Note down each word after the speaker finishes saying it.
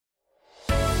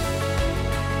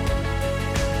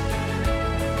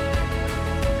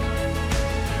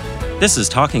This is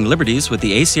Talking Liberties with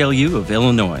the ACLU of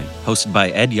Illinois, hosted by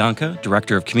Ed Yonka,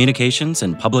 Director of Communications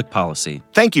and Public Policy.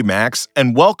 Thank you, Max,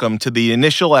 and welcome to the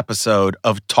initial episode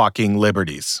of Talking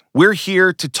Liberties. We're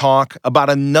here to talk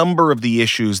about a number of the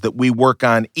issues that we work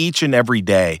on each and every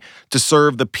day to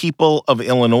serve the people of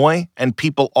Illinois and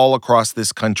people all across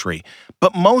this country.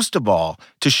 But most of all,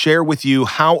 to share with you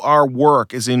how our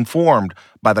work is informed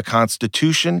by the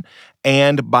Constitution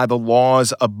and by the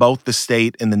laws of both the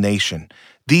state and the nation.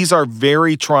 These are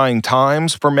very trying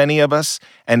times for many of us,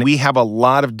 and we have a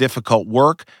lot of difficult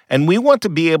work, and we want to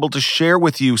be able to share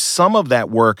with you some of that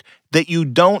work that you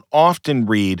don't often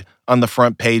read on the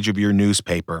front page of your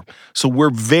newspaper. So we're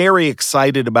very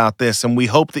excited about this, and we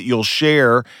hope that you'll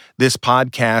share this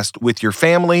podcast with your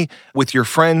family, with your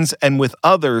friends, and with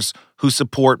others who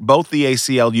support both the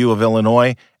ACLU of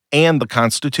Illinois and the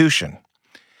Constitution.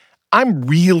 I'm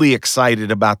really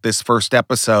excited about this first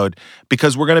episode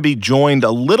because we're going to be joined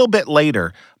a little bit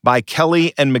later by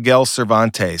Kelly and Miguel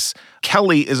Cervantes.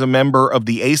 Kelly is a member of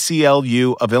the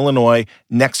ACLU of Illinois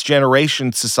Next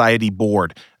Generation Society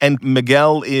Board, and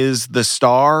Miguel is the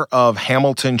star of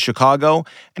Hamilton, Chicago, and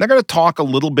they're going to talk a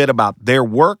little bit about their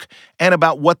work and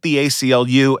about what the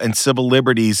ACLU and civil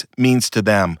liberties means to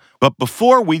them. But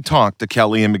before we talk to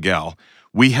Kelly and Miguel,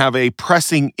 we have a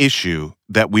pressing issue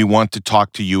that we want to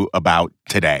talk to you about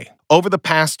today. Over the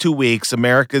past 2 weeks,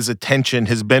 America's attention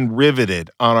has been riveted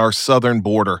on our southern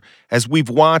border as we've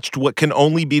watched what can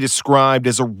only be described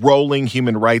as a rolling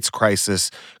human rights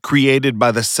crisis created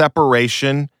by the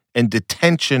separation and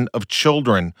detention of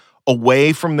children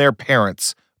away from their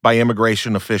parents by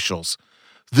immigration officials.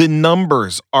 The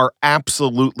numbers are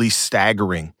absolutely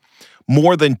staggering.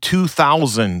 More than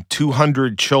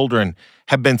 2,200 children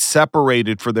have been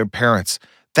separated from their parents.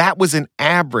 That was an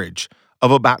average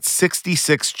of about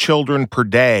 66 children per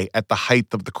day at the height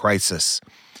of the crisis.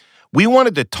 We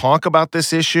wanted to talk about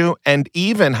this issue and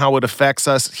even how it affects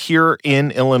us here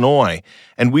in Illinois,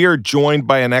 and we are joined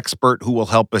by an expert who will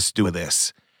help us do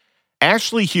this.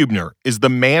 Ashley Hubner is the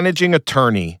managing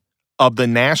attorney of the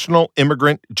National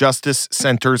Immigrant Justice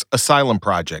Center's Asylum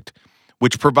Project,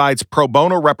 which provides pro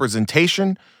bono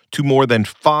representation to more than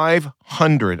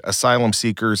 500 asylum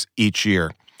seekers each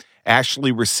year.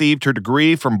 Ashley received her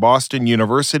degree from Boston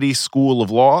University School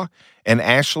of Law. And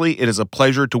Ashley, it is a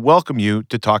pleasure to welcome you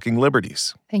to Talking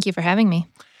Liberties. Thank you for having me.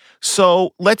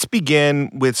 So let's begin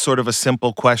with sort of a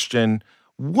simple question.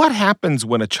 What happens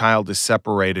when a child is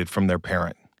separated from their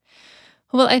parent?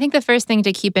 Well, I think the first thing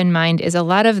to keep in mind is a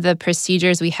lot of the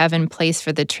procedures we have in place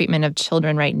for the treatment of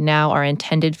children right now are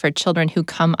intended for children who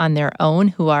come on their own,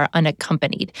 who are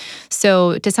unaccompanied.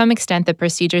 So to some extent, the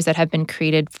procedures that have been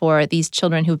created for these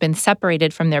children who've been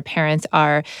separated from their parents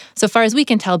are, so far as we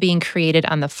can tell, being created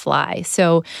on the fly.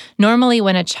 So normally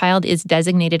when a child is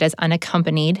designated as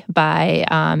unaccompanied by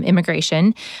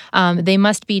immigration, they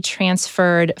must be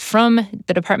transferred from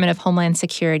the Department of Homeland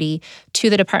Security to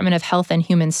the Department of Health and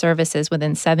Human Services within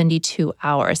 72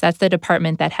 hours. That's the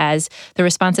department that has the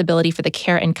responsibility for the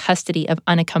care and custody of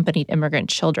unaccompanied immigrant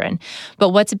children. But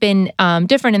what's been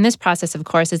different in this process, of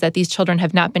course, is that these children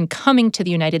have not been coming to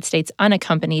the United States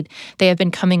unaccompanied. They have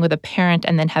been coming with a parent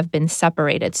and then have been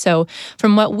separated. So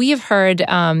from what we've heard,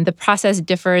 the process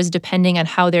differs depending on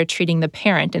how they're treating the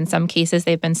parent. In some cases,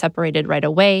 they've been separated right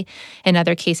away. In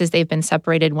other cases, they've been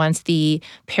separated once the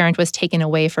parent was taken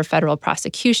away for federal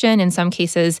prosecution. In some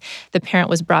cases, the parent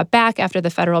was brought back after the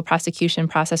federal prosecution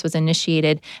process was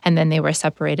initiated, and then they were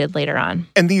separated later on.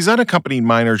 And these unaccompanied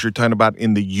minors you're talking about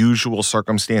in the usual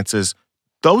circumstances,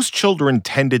 those children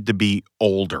tended to be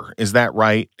older. Is that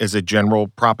right, as a general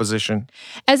proposition?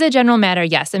 As a general matter,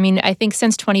 yes. I mean, I think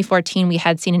since 2014, we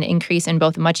had seen an increase in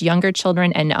both much younger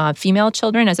children and female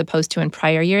children, as opposed to in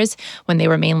prior years when they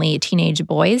were mainly teenage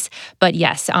boys. But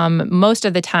yes, most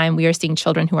of the time we are seeing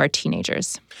children who are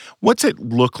teenagers. What's it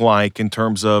look like in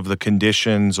terms of the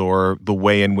conditions or the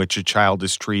way in which a child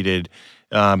is treated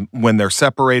when they're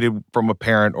separated from a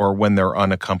parent or when they're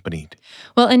unaccompanied?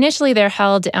 Well, initially they're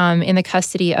held in the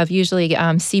custody of usually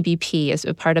CBP as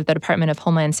a part of the Department of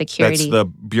Homeland Security. That's the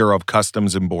Bureau of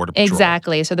Customs and Border Patrol.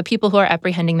 Exactly. So the people who are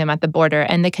apprehending them at the border.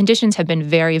 And the conditions have been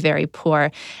very, very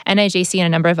poor. NIJC and a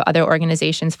number of other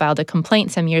organizations filed a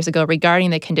complaint some years ago regarding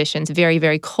the conditions. Very,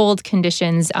 very cold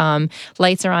conditions.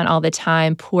 Lights are on all the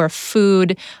time. Poor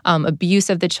food. Abuse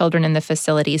of the children in the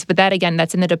facilities. But that, again,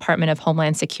 that's in the Department of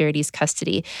Homeland Security's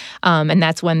custody. And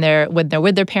that's when they're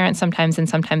with their parents sometimes and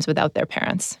sometimes without their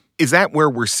parents. Is that where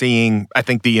we're seeing, I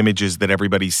think the images that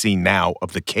everybody's seen now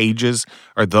of the cages,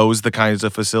 are those the kinds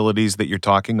of facilities that you're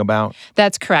talking about?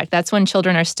 That's correct. That's when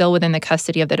children are still within the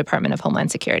custody of the Department of Homeland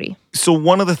Security. So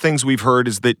one of the things we've heard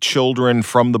is that children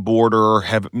from the border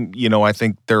have, I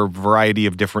think there are a variety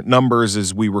of different numbers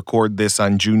as we record this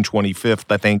on June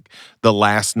 25th. I think the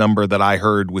last number that I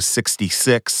heard was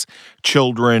 66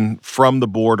 children from the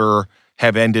border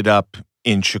have ended up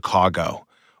in Chicago.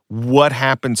 What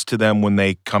happens to them when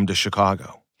they come to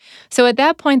Chicago? So at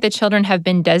that point, the children have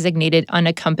been designated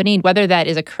unaccompanied, whether that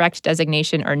is a correct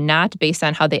designation or not, based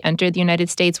on how they entered the United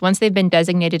States. Once they've been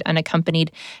designated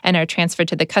unaccompanied and are transferred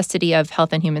to the custody of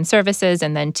Health and Human Services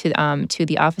and then to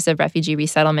the Office of Refugee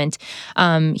Resettlement.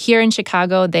 Here in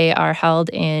Chicago, they are held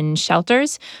in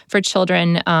shelters for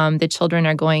children. The children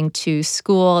are going to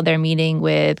school. They're meeting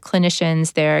with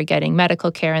clinicians. They're getting medical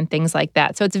care and things like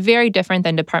that. So it's very different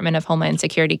than Department of Homeland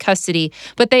Security custody,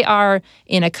 but they are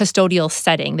in a custodial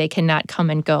setting. They cannot come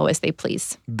and go as they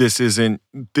please. This isn't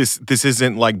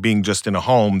like being just in a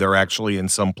home. They're actually in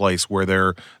some place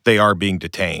where they are being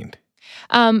detained.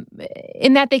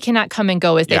 In that they cannot come and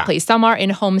go as they please. Some are in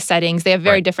home settings. They have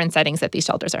very different settings that these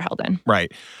shelters are held in.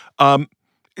 Right. Am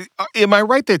I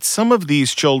right that some of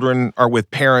these children are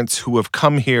with parents who have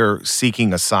come here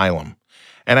seeking asylum?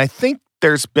 And I think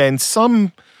there's been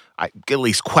some, at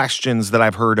least questions that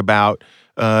I've heard about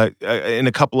in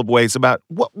a couple of ways about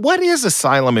what is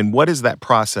asylum and what does that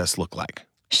process look like?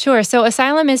 Sure. So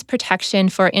asylum is protection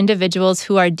for individuals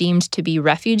who are deemed to be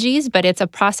refugees, but it's a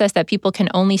process that people can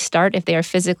only start if they are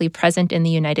physically present in the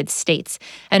United States.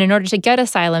 And in order to get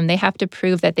asylum, they have to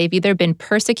prove that they've either been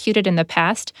persecuted in the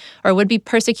past or would be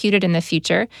persecuted in the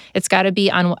future. It's got to be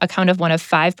on account of one of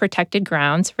 5 protected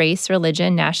grounds: race,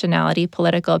 religion, nationality,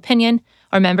 political opinion,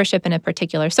 or membership in a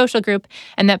particular social group,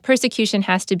 and that persecution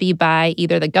has to be by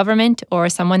either the government or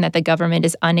someone that the government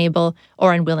is unable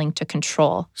or unwilling to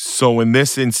control. So in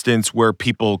this instance where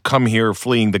people come here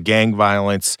fleeing the gang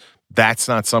violence, that's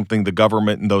not something the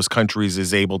government in those countries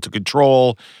is able to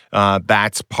control.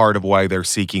 That's part of why they're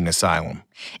seeking asylum.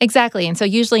 Exactly. And so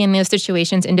usually in those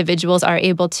situations, individuals are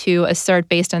able to assert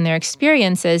based on their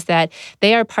experiences that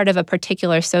they are part of a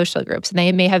particular social group. So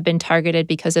they may have been targeted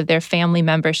because of their family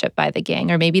membership by the gang,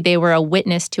 or maybe they were a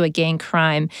witness to a gang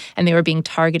crime and they were being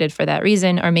targeted for that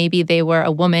reason, or maybe they were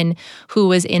a woman who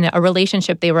was in a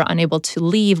relationship they were unable to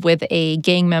leave with a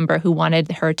gang member who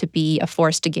wanted her to be a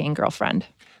forced gang girlfriend.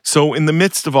 So in the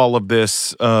midst of all of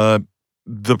this,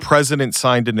 the president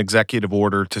signed an executive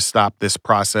order to stop this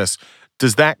process.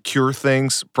 Does that cure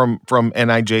things from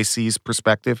NIJC's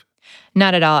perspective?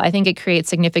 Not at all. I think it creates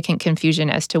significant confusion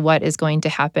as to what is going to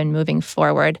happen moving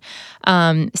forward.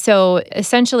 So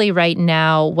essentially right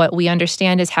now, what we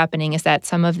understand is happening is that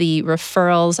some of the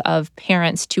referrals of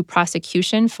parents to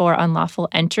prosecution for unlawful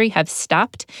entry have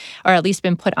stopped, or at least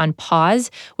been put on pause,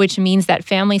 which means that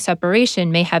family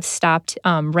separation may have stopped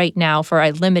right now for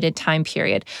a limited time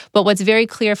period. But what's very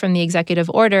clear from the executive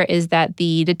order is that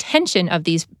the detention of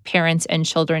these parents and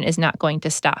children is not going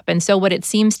to stop. And so what it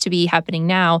seems to be happening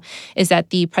now is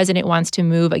that the president wants to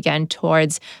move again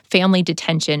towards family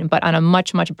detention, but on a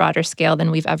much, much broader scale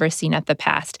than we've ever seen at the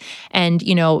past. And,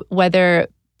 whether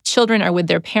children are with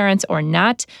their parents or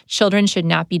not, children should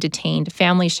not be detained.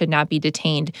 Families should not be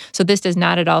detained. So this does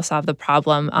not at all solve the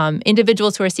problem.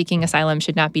 Individuals who are seeking asylum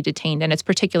should not be detained, and it's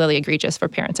particularly egregious for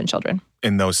parents and children.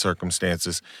 In those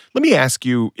circumstances, let me ask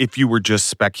you, if you were just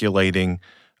speculating,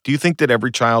 do you think that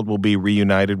every child will be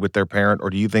reunited with their parent,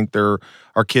 or do you think there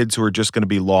are kids who are just going to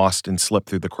be lost and slip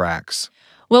through the cracks?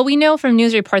 Well, we know from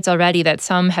news reports already that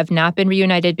some have not been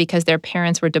reunited because their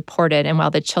parents were deported and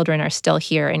while the children are still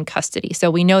here in custody.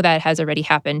 So we know that has already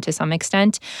happened to some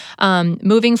extent.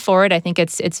 Moving forward, I think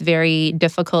it's very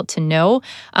difficult to know.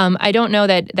 I don't know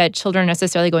that children are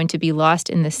necessarily going to be lost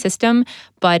in the system,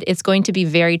 but it's going to be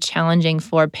very challenging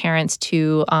for parents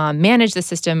to manage the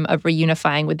system of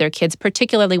reunifying with their kids,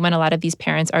 particularly when a lot of these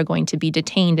parents are going to be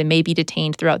detained and may be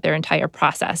detained throughout their entire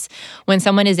process. When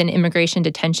someone is in immigration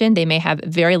detention, they may have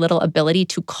very little ability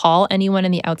to call anyone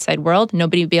in the outside world.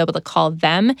 Nobody will be able to call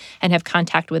them and have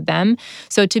contact with them.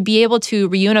 So to be able to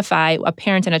reunify a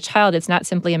parent and a child, it's not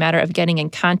simply a matter of getting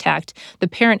in contact. The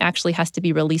parent actually has to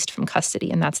be released from custody,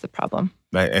 and that's the problem.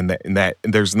 And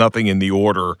there's nothing in the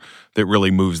order that really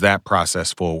moves that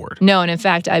process forward. No, and in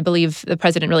fact, I believe the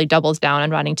president really doubles down on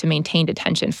wanting to maintain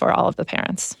detention for all of the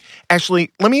parents.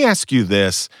 Ashley, let me ask you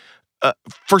this.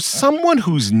 For someone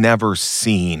who's never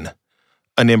seen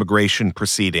an immigration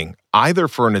proceeding, either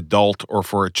for an adult or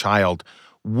for a child,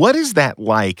 what is that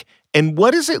like? And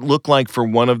what does it look like for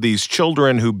one of these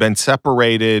children who've been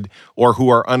separated or who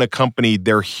are unaccompanied?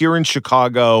 They're here in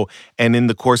Chicago and in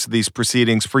the course of these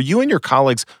proceedings. For you and your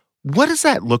colleagues, what does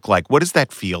that look like? What does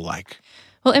that feel like?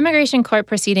 Well, immigration court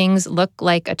proceedings look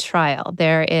like a trial.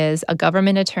 There is a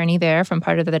government attorney there from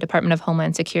part of the Department of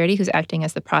Homeland Security who's acting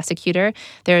as the prosecutor.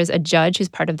 There is a judge who's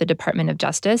part of the Department of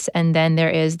Justice. And then there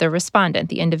is the respondent,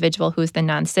 the individual who's the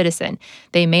non-citizen.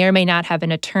 They may or may not have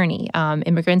an attorney.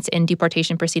 Immigrants in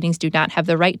deportation proceedings do not have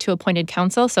the right to appointed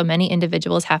counsel. So many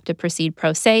individuals have to proceed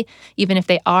pro se, even if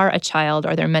they are a child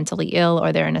or they're mentally ill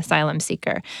or they're an asylum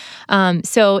seeker.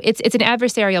 So it's an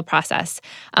adversarial process.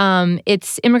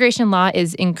 Immigration law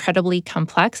is incredibly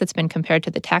complex. It's been compared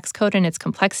to the tax code in its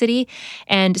complexity.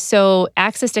 And so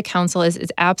access to counsel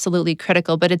is absolutely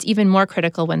critical, but it's even more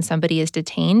critical when somebody is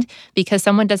detained because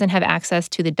someone doesn't have access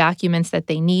to the documents that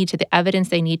they need, to the evidence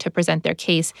they need to present their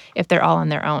case if they're all on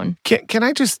their own. Can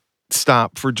I just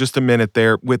stop for just a minute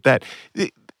there with that?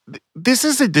 This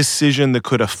is a decision that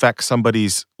could affect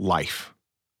somebody's life,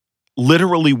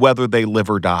 literally whether they live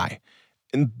or die.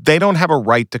 And they don't have a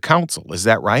right to counsel. Is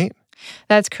that right?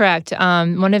 That's correct.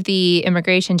 One of the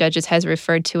immigration judges has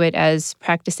referred to it as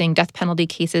practicing death penalty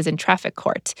cases in traffic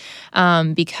court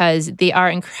because they are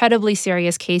incredibly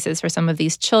serious cases for some of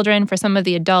these children. For some of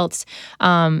the adults,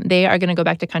 they are going to go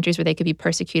back to countries where they could be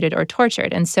persecuted or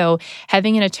tortured. And so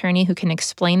having an attorney who can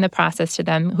explain the process to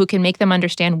them, who can make them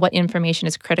understand what information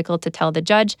is critical to tell the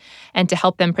judge and to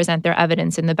help them present their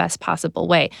evidence in the best possible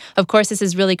way. Of course, this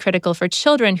is really critical for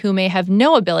children who may have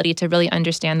no ability to really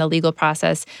understand the legal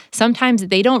process. Sometimes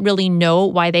they don't really know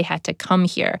why they had to come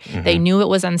here. Mm-hmm. They knew it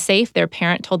was unsafe. Their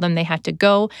parent told them they had to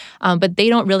go, but they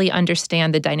don't really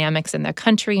understand the dynamics in their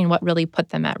country and what really put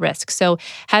them at risk. So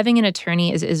having an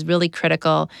attorney is really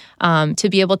critical to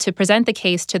be able to present the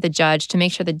case to the judge, to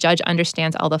make sure the judge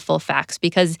understands all the full facts.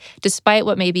 Because despite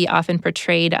what may be often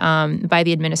portrayed by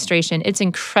the administration, it's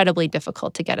incredibly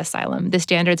difficult to get asylum. The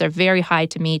standards are very high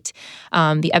to meet.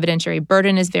 The evidentiary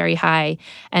burden is very high.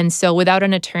 And so without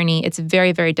an attorney, it's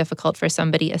very, very difficult for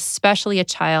somebody, especially a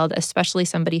child, especially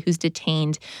somebody who's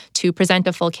detained, to present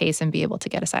a full case and be able to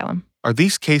get asylum. Are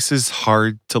these cases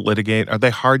hard to litigate? Are they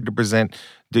hard to present?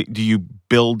 Do you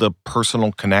build a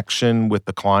personal connection with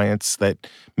the clients that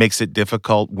makes it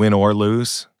difficult, win or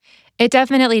lose? It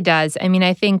definitely does. I mean,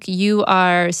 I think you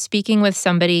are speaking with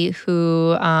somebody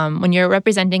who, when you're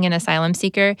representing an asylum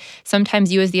seeker,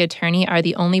 sometimes you as the attorney are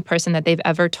the only person that they've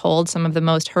ever told some of the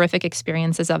most horrific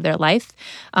experiences of their life.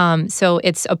 So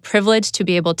it's a privilege to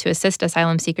be able to assist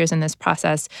asylum seekers in this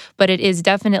process, but it is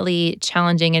definitely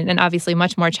challenging and obviously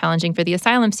much more challenging for the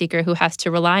asylum seeker who has to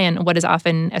rely on what is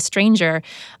often a stranger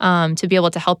to be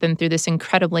able to help him through this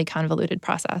incredibly convoluted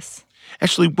process.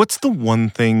 Ashley, what's the one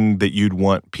thing that you'd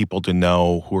want people to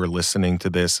know who are listening to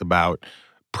this about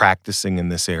practicing in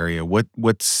this area? What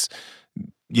is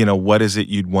it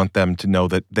you'd want them to know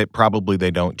that probably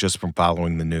they don't just from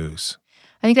following the news?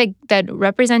 I think that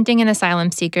representing an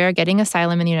asylum seeker, getting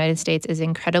asylum in the United States is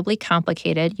incredibly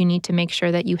complicated. You need to make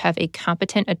sure that you have a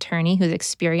competent attorney who's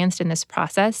experienced in this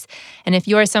process. And if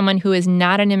you are someone who is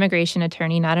not an immigration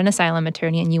attorney, not an asylum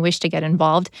attorney, and you wish to get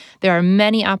involved, there are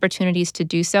many opportunities to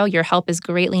do so. Your help is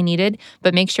greatly needed,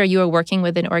 but make sure you are working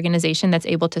with an organization that's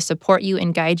able to support you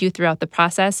and guide you throughout the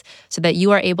process so that you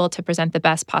are able to present the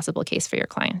best possible case for your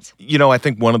clients. I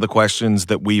think one of the questions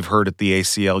that we've heard at the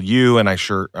ACLU, and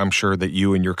I'm sure that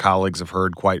you and your colleagues have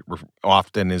heard quite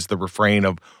often, is the refrain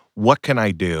of, what can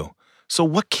I do? So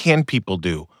what can people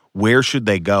do? Where should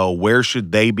they go? Where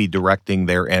should they be directing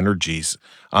their energies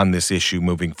on this issue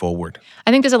moving forward?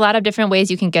 I think there's a lot of different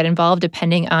ways you can get involved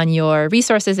depending on your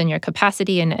resources and your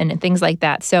capacity and things like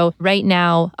that. So right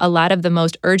now, a lot of the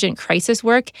most urgent crisis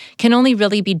work can only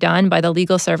really be done by the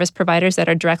legal service providers that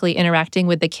are directly interacting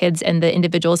with the kids and the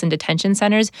individuals in detention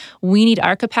centers. We need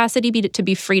our capacity to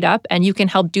be freed up, and you can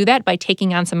help do that by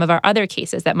taking on some of our other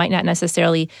cases that might not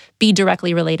necessarily be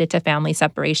directly related to family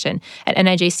separation. At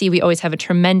NIJC, we always have a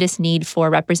tremendous need for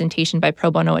representation by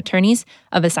pro bono attorneys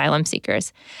of asylum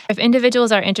seekers. If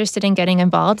individuals are interested in getting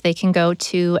involved, they can go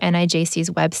to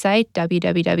NIJC's website,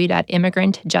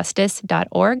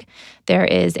 www.immigrantjustice.org. There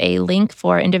is a link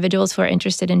for individuals who are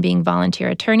interested in being volunteer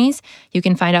attorneys. You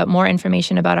can find out more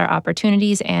information about our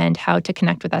opportunities and how to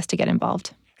connect with us to get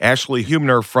involved. Ashley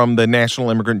Hubner from the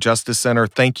National Immigrant Justice Center,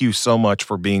 thank you so much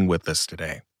for being with us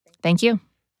today. Thank you.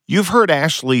 You've heard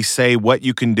Ashley say what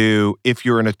you can do if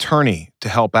you're an attorney to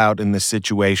help out in this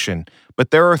situation,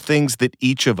 but there are things that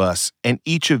each of us and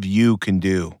each of you can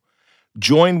do.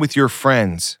 Join with your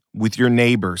friends, with your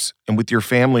neighbors, and with your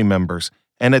family members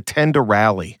and attend a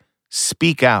rally.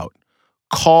 Speak out.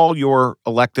 Call your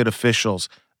elected officials.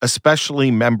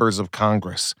 especially members of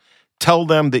Congress. Tell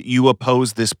them that you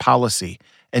oppose this policy,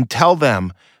 and tell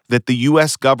them that the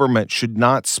U.S. government should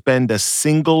not spend a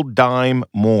single dime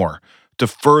more to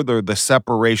further the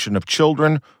separation of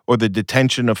children or the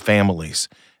detention of families.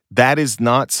 That is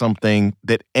not something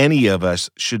that any of us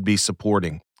should be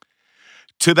supporting.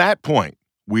 To that point,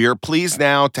 we are pleased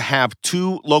now to have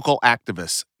two local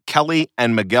activists, Kelly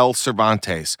and Miguel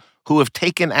Cervantes, who have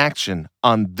taken action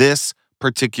on this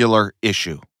particular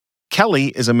issue. Kelly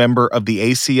is a member of the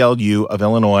ACLU of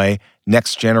Illinois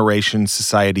Next Generation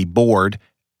Society Board,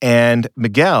 and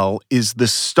Miguel is the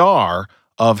star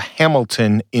of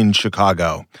Hamilton in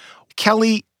Chicago.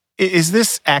 Kelly, is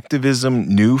this activism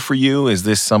new for you? Is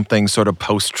this something sort of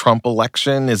post-Trump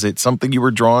election? Is it something you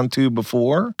were drawn to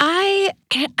before? I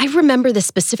remember this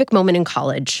specific moment in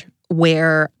college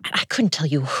where I couldn't tell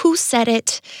you who said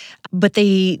it, but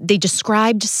they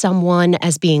described someone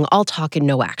as being all talk and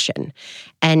no action.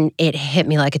 And it hit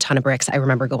me like a ton of bricks. I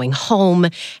remember going home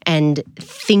and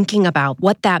thinking about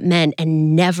what that meant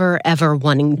and never, ever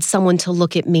wanting someone to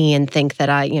look at me and think that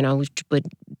I, would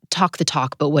talk the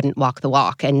talk but wouldn't walk the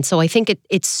walk. And so I think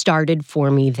it started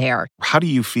for me there. How do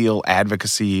you feel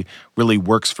advocacy really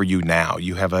works for you now?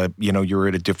 You have you're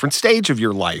at a different stage of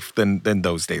your life than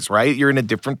those days, right? You're in a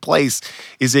different place.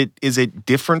 Is it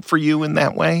different for you in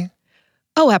that way?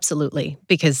 Oh, absolutely.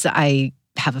 Because I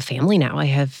have a family now. I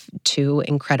have two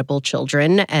incredible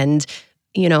children. And,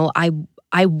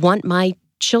 I want my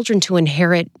children to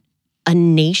inherit a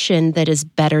nation that is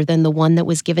better than the one that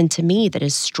was given to me, that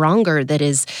is stronger, that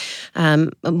is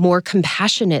more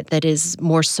compassionate, that is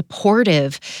more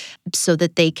supportive, so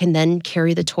that they can then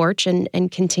carry the torch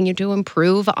and continue to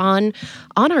improve on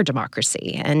our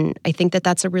democracy. And I think that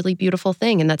that's a really beautiful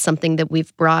thing. And that's something that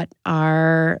we've brought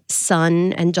our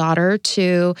son and daughter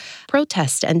to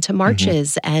protest and to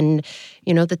marches, and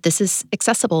that this is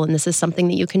accessible and this is something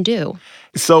that you can do.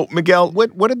 So, Miguel,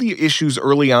 what are the issues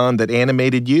early on that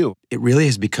animated you? It really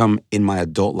has become in my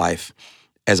adult life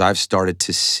as I've started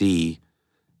to see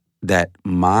that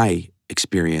my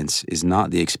experience is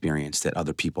not the experience that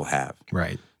other people have.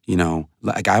 Right.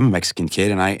 Like I'm a Mexican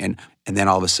kid, and then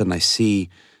all of a sudden I see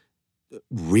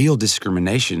real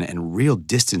discrimination and real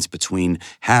distance between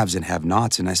haves and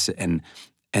have-nots, and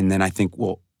then I think,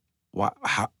 well,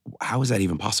 how is that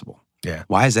even possible? Yeah.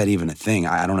 Why is that even a thing?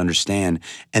 I don't understand.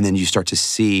 And then you start to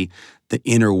see the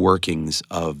inner workings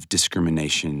of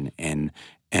discrimination and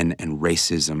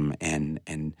racism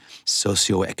and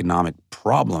socioeconomic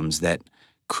problems that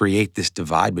create this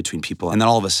divide between people. And then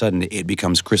all of a sudden it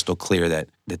becomes crystal clear that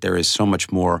there is so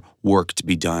much more work to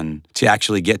be done to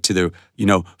actually get to the,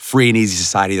 free and easy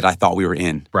society that I thought we were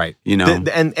in. Right.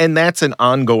 And that's an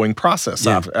ongoing process,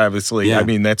 obviously. Yeah. I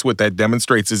mean, that's what that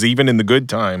demonstrates is even in the good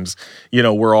times,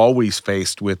 we're always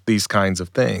faced with these kinds of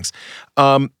things.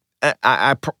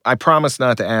 I promise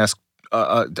not to ask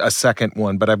a second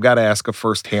one, but I've got to ask a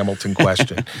first Hamilton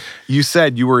question. You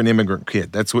said you were an immigrant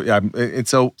kid. That's what.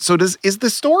 Is the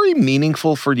story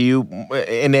meaningful for you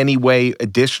in any way?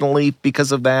 Additionally,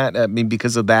 because of that,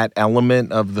 because of that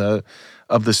element of the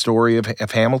story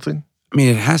of Hamilton. I mean,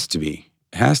 it has to be.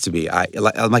 It has to be.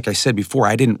 Like I said before,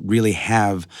 I didn't really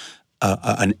have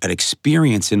an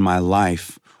experience in my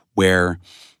life where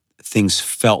things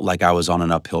felt like I was on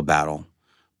an uphill battle,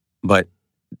 but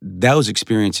those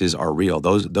experiences are real.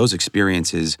 Those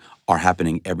experiences are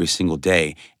happening every single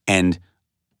day. And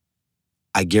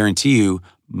I guarantee you,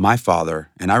 my father,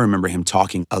 and I remember him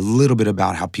talking a little bit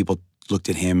about how people looked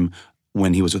at him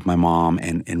when he was with my mom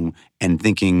and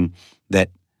thinking that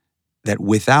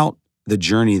without the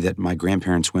journey that my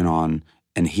grandparents went on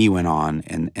and he went on,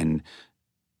 and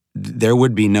there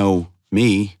would be no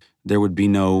me, there would be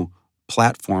no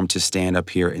platform to stand up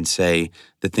here and say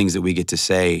the things that we get to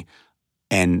say.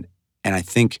 And I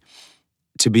think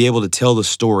to be able to tell the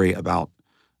story about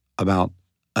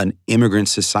an immigrant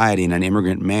society and an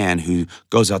immigrant man who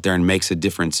goes out there and makes a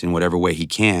difference in whatever way he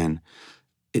can,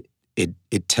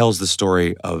 it tells the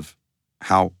story of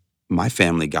how my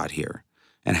family got here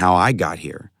and how I got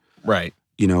here. Right.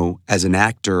 As an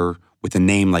actor with a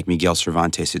name like Miguel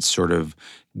Cervantes, it sort of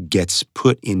gets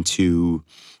put into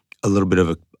a little bit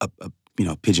of a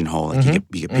pigeonhole. Like you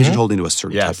get pigeonholed into a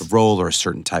certain type of role or a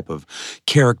certain type of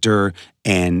character,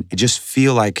 and I just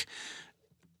feel like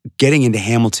getting into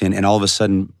Hamilton and all of a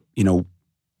sudden,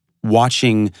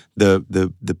 watching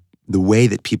the way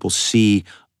that people see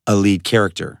a lead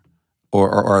character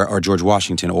or George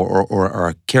Washington or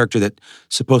a character that's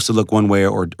supposed to look one way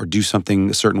or do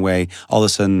something a certain way, all of a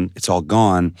sudden it's all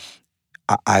gone.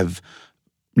 I've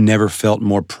never felt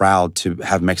more proud to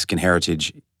have Mexican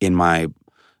heritage in my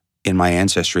in my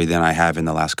ancestry than I have in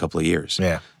the last couple of years.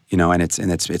 Yeah. And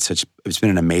it's been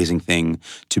an amazing thing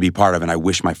to be part of, and I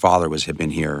wish my father had been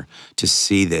here to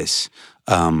see this,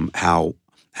 how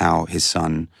his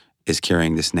son is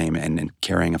carrying this name and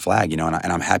carrying a flag, and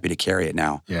I'm happy to carry it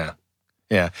now. Yeah.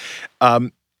 Yeah.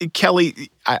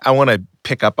 Kelly, I want to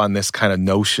pick up on this kind of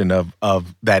notion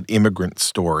of that immigrant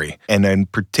story, and in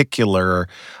particular,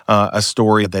 a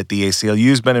story that the ACLU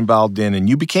has been involved in, and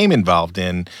you became involved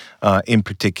in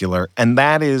particular, and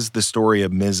that is the story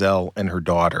of Ms. L and her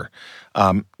daughter.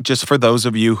 Just for those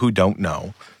of you who don't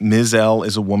know, Ms. L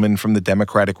is a woman from the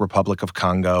Democratic Republic of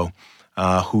Congo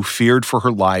who feared for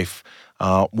her life,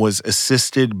 was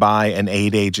assisted by an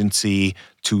aid agency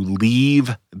to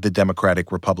leave the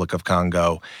Democratic Republic of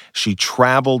Congo. She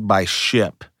traveled by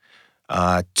ship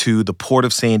to the port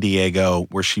of San Diego,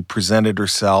 where she presented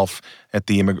herself at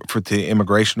the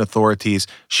immigration authorities.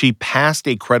 She passed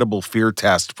a credible fear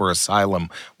test for asylum,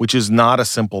 which is not a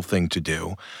simple thing to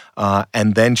do.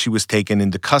 And then she was taken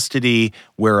into custody,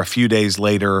 where a few days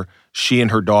later, she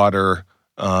and her daughter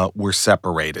were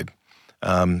separated.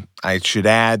 I should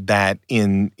add that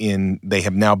they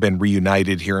have now been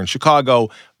reunited here in Chicago,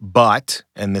 but,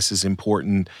 and this is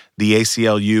important, the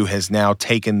ACLU has now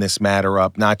taken this matter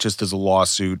up, not just as a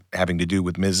lawsuit having to do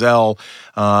with Ms. L,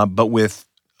 but with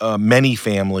many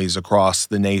families across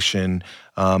the nation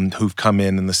who've come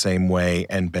in the same way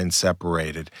and been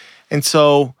separated. And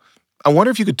so I wonder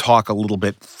if you could talk a little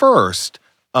bit first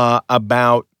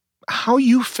about how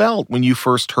you felt when you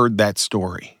first heard that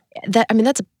story.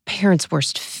 That's a parent's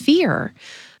worst fear.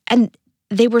 And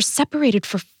they were separated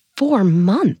for 4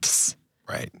 months.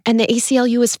 Right. And the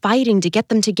ACLU is fighting to get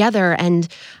them together. And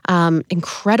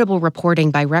incredible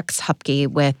reporting by Rex Hupke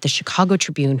with the Chicago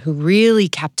Tribune, who really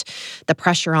kept the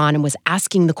pressure on and was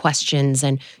asking the questions.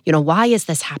 And, why is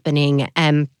this happening?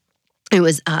 And it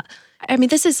was,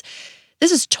 this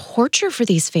is torture for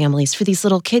these families, for these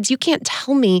little kids. You can't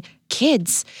tell me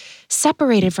kids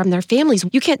separated from their families.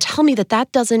 You can't tell me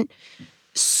that doesn't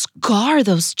scar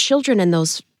those children and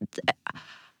those.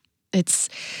 It's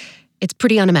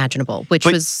pretty unimaginable.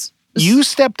 You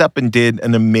stepped up and did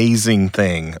an amazing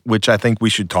thing, which I think we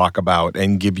should talk about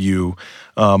and give you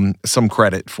some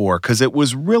credit for, because it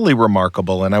was really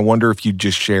remarkable. And I wonder if you'd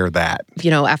just share that.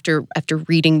 After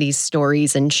reading these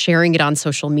stories and sharing it on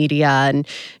social media and,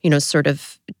 sort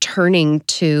of turning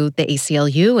to the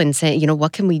ACLU and saying,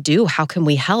 what can we do? How can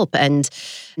we help? And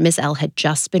Ms. L had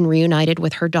just been reunited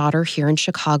with her daughter here in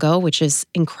Chicago, which is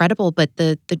incredible. But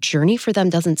the journey for them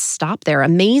doesn't stop there.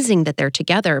 Amazing that they're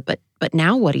together, but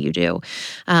now what do you do?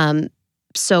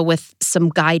 So with some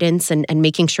guidance and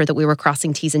making sure that we were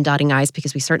crossing T's and dotting I's,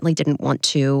 because we certainly didn't want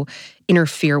to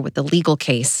interfere with the legal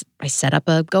case, I set up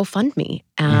a GoFundMe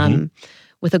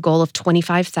with a goal of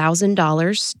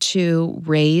 $25,000 to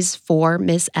raise for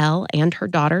Ms. L and her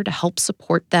daughter to help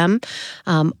support them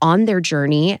on their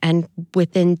journey. And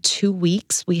within 2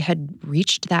 weeks, we had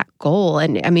reached that goal.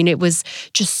 And it was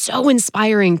just so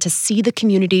inspiring to see the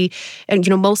community and,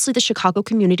 mostly the Chicago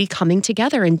community coming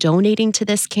together and donating to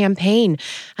this campaign.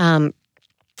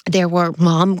 There were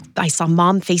I saw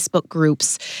mom Facebook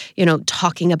groups,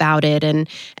 talking about it and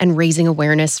raising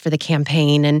awareness for the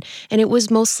campaign. And it was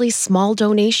mostly small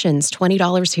donations,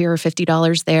 $20 here or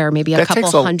 $50 there, maybe a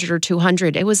couple hundred or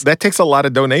 200. That takes a lot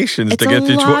of donations to get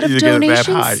that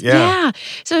high. Yeah.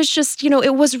 So it's just,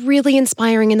 it was really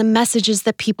inspiring. And the messages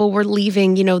that people were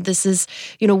leaving, this is,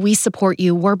 we support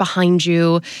you, we're behind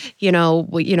you,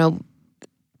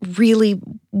 really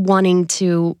wanting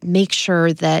to make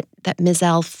sure that Ms.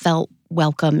 L felt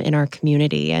welcome in our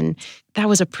community. And that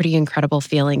was a pretty incredible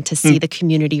feeling to see the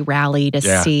community rally, to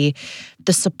see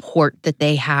the support that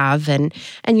they have. And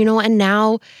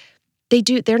now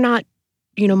they're not,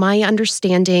 my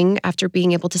understanding after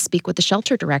being able to speak with the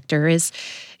shelter director is,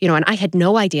 and I had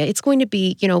no idea, it's going to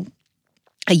be,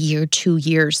 a year, 2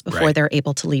 years before they're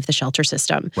able to leave the shelter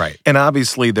system. Right. And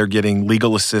obviously they're getting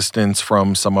legal assistance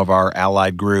from some of our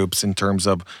allied groups in terms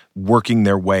of working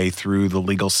their way through the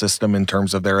legal system in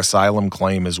terms of their asylum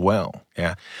claim as well.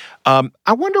 Yeah.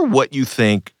 I wonder what you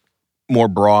think more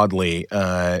broadly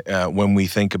when we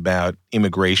think about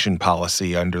immigration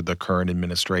policy under the current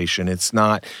administration. It's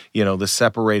not, the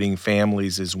separating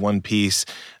families is one piece.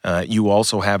 You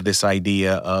also have this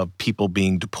idea of people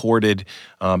being deported,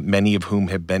 many of whom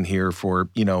have been here for,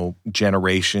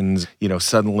 generations.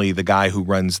 Suddenly the guy who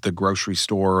runs the grocery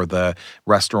store or the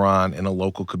restaurant in a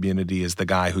local community is the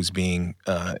guy who's being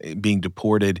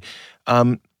deported. What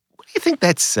do you think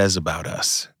that says about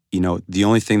us? The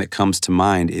only thing that comes to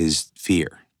mind is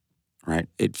fear, right?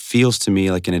 It feels to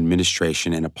me like an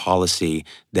administration and a policy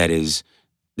that is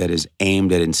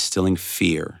aimed at instilling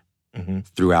fear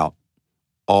throughout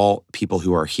all people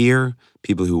who are here,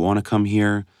 people who want to come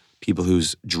here, people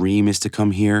whose dream is to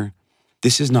come here.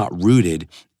 This is not rooted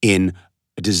in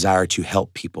a desire to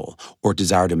help people or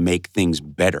desire to make things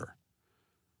better.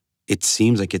 It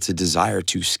seems like it's a desire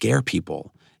to scare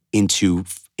people into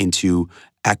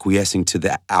acquiescing to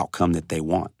the outcome that they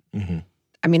want.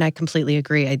 I mean, I completely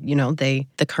agree.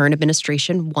 The current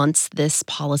administration wants this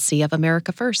policy of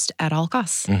America first at all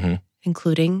costs,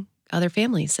 including other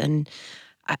families. And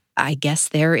I guess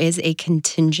there is a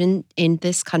contingent in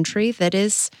this country that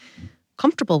is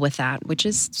comfortable with that, which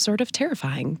is sort of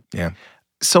terrifying. Yeah.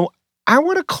 So I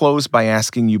want to close by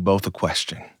asking you both a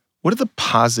question. What are the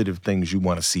positive things you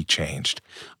want to see changed?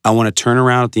 I want to turn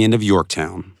around at the end of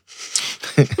Yorktown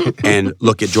and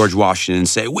look at George Washington and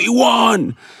say, "We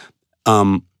won!"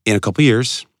 In a couple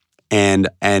years and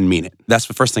mean it. That's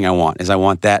the first thing I want, is I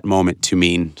want that moment to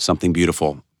mean something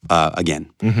beautiful again.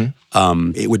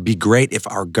 It would be great if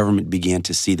our government began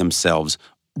to see themselves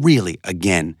really,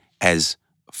 again, as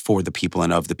for the people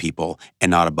and of the people and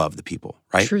not above the people,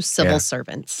 right? True civil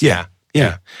servants. Yeah.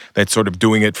 That's sort of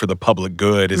doing it for the public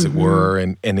good, as it were,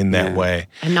 and in that way.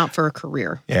 And not for a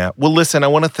career. Yeah. Well, listen, I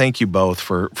want to thank you both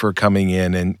for coming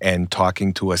in and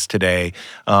talking to us today.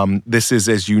 This is,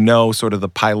 as you know, sort of the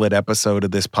pilot episode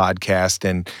of this podcast,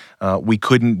 and we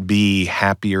couldn't be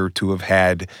happier to have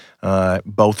had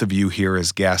both of you here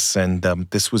as guests, and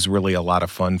this was really a lot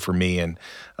of fun for me. And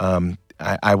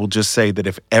I will just say that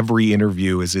if every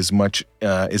interview is as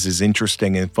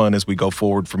interesting and fun as we go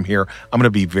forward from here, I'm going to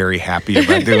be very happy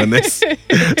about doing this.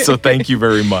 So thank you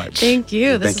very much. Thank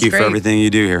you. Thank you for everything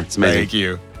you do here. It's amazing. Thank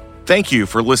you. Thank you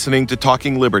for listening to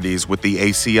Talking Liberties with the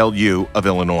ACLU of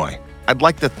Illinois. I'd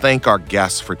like to thank our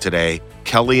guests for today,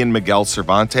 Kelly and Miguel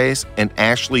Cervantes and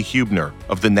Ashley Hubner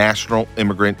of the National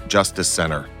Immigrant Justice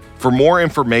Center. For more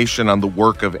information on the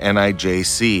work of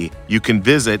NIJC, you can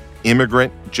visit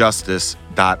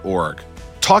immigrantjustice.org.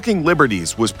 Talking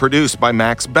Liberties was produced by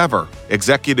Max Bever,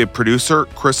 executive producer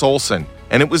Chris Olson,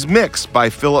 and it was mixed by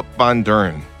Philip Von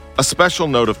Dern. A special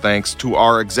note of thanks to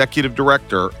our executive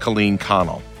director, Colleen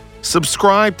Connell.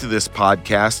 Subscribe to this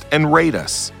podcast and rate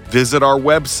us. Visit our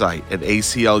website at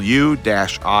aclu-il.org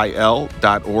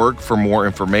for more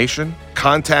information.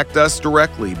 Contact us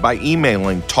directly by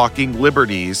emailing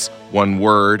talkingliberties, one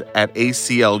word, at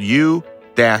aclu-il.org.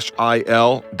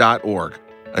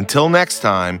 Until next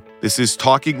time, this is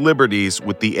Talking Liberties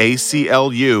with the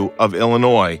ACLU of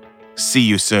Illinois. See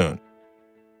you soon.